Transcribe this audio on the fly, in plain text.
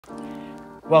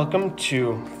Welcome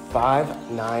to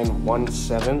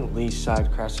 5917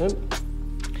 Leeside Crescent.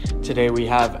 Today we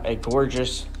have a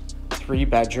gorgeous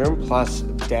 3-bedroom plus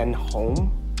den home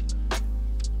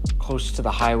close to the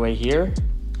highway here,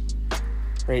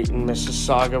 right in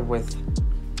Mississauga, with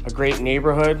a great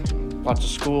neighborhood, lots of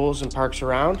schools and parks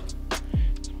around.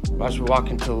 As we walk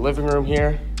into the living room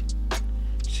here,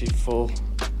 see full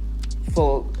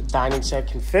dining set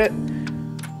can fit.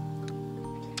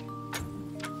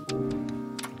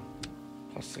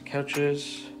 Plus the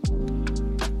couches.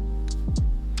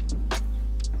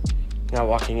 Now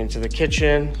walking into the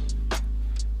kitchen.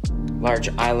 Large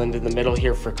island in the middle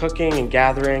here for cooking and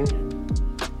gathering.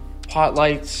 Pot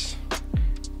lights.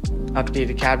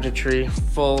 Updated cabinetry.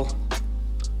 Full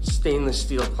stainless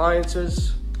steel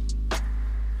appliances.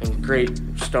 And great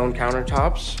stone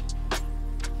countertops.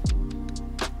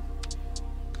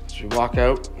 As we walk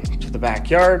out to the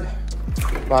backyard,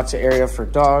 lots of area for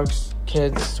dogs,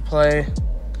 kids to play.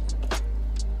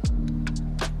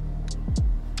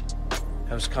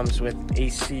 House comes with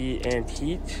AC and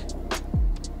heat.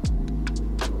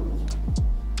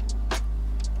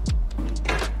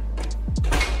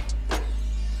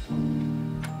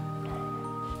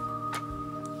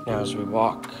 Now as we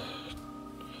walk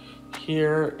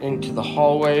here into the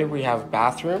hallway, we have a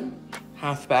bathroom,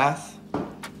 half bath.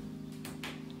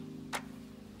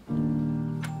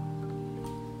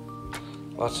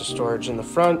 Lots of storage in the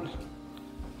front.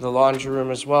 The laundry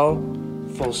room as well.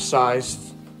 Full-sized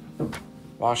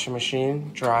washing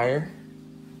machine, dryer,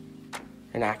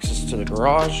 and access to the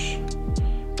garage.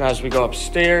 Now as we go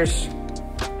upstairs,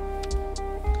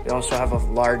 we also have a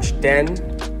large den.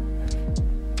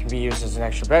 It can be used as an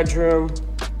extra bedroom,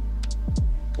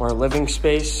 or a living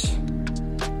space,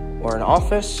 or an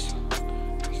office.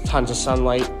 Tons of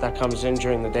sunlight that comes in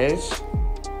during the days.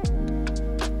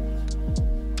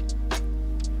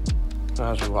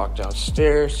 Now as we walk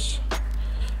downstairs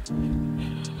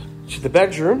to the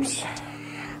bedrooms,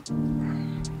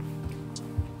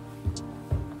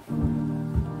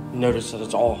 notice that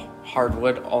it's all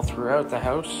hardwood all throughout the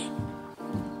house,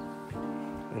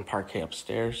 and parquet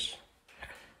upstairs.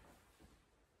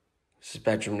 This is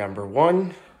bedroom number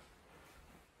 1.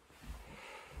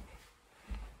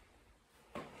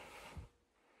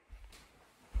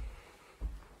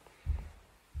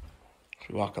 As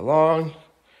we walk along,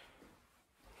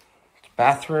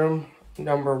 bathroom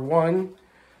number 1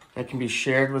 that can be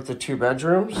shared with the 2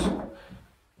 bedrooms.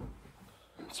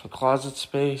 Some closet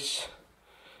space.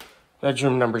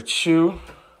 Bedroom number 2.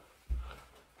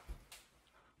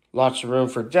 Lots of room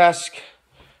for desk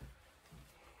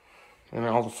and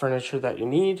all the furniture that you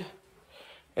need.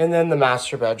 And then the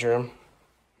master bedroom.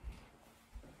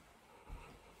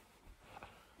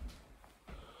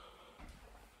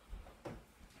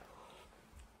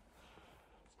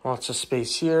 Lots of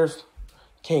space here.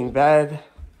 King bed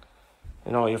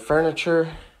and all your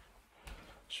furniture.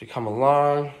 As we come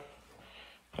along,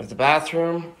 have the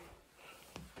bathroom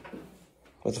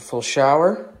with a full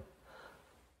shower,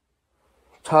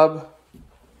 tub,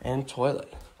 and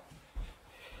toilet.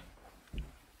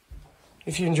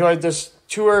 If you enjoyed this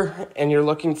tour and you're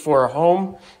looking for a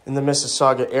home in the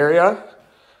Mississauga area,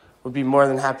 we'd be more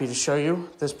than happy to show you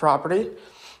this property.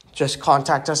 Just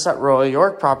contact us at Royal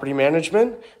York Property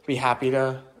Management. Be happy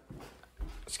to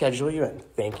schedule you in.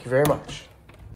 Thank you very much.